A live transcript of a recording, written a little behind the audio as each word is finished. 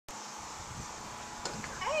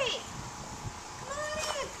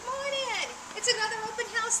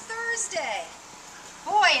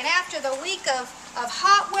after the week of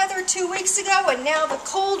hot weather 2 weeks ago and now the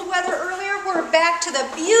cold weather earlier, we're back to the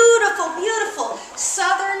beautiful, beautiful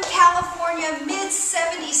Southern California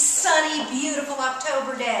mid-70s sunny, beautiful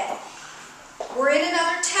October day. We're in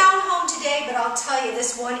another townhome today, but I'll tell you,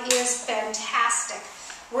 this one is fantastic.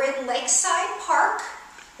 We're in Lakeside Park,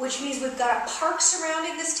 which means we've got a park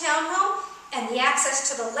surrounding this townhome and the access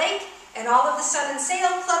to the lake and all of the Sun and Sail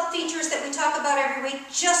Club features that we talk about every week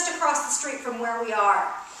just across the street from where we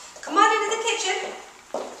are. Come on into the kitchen.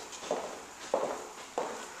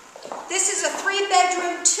 This is a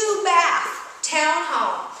 3-bedroom, 2-bath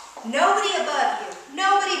townhome. Nobody above you,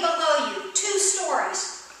 nobody below you, 2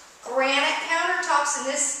 stories. Granite countertops in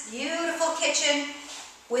this beautiful kitchen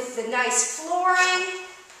with the nice flooring,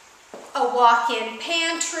 a walk-in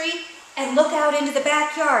pantry, and look out into the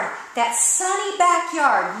backyard, that sunny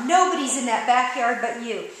backyard. Nobody's in that backyard but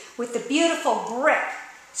you, with the beautiful brick,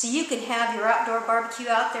 so you can have your outdoor barbecue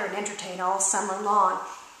out there and entertain all summer long.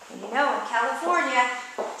 And you know, in California,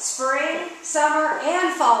 spring, summer,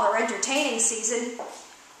 and fall are entertaining season.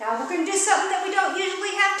 Now we're going to do something that we don't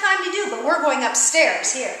usually have time to do, but we're going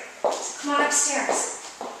upstairs here. So come on upstairs.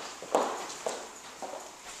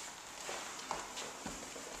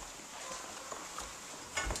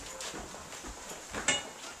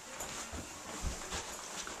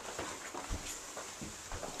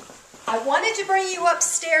 I wanted to bring you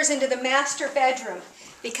upstairs into the master bedroom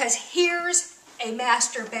because here's a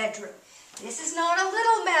master bedroom. This is not a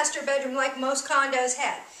little master bedroom like most condos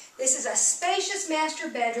have. This is a spacious master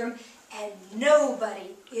bedroom and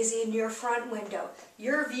nobody is in your front window.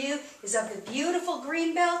 Your view is of the beautiful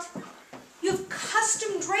greenbelt. You have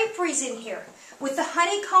custom draperies in here with the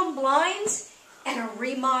honeycomb blinds and a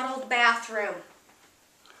remodeled bathroom.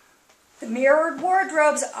 The mirrored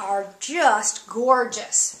wardrobes are just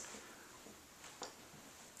gorgeous.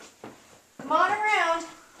 Come on around.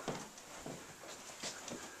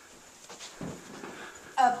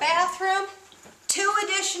 A bathroom, 2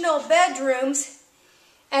 additional bedrooms,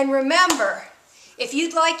 and remember, if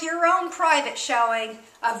you'd like your own private showing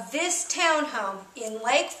of this townhome in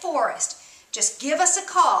Lake Forest, just give us a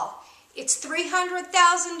call. It's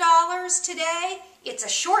 $300,000 today. It's a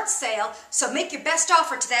short sale, so make your best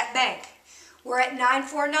offer to that bank. We're at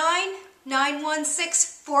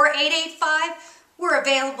 949-916-4885. We're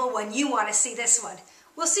available when you want to see this one.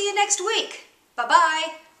 We'll see you next week.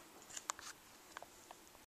 Bye-bye.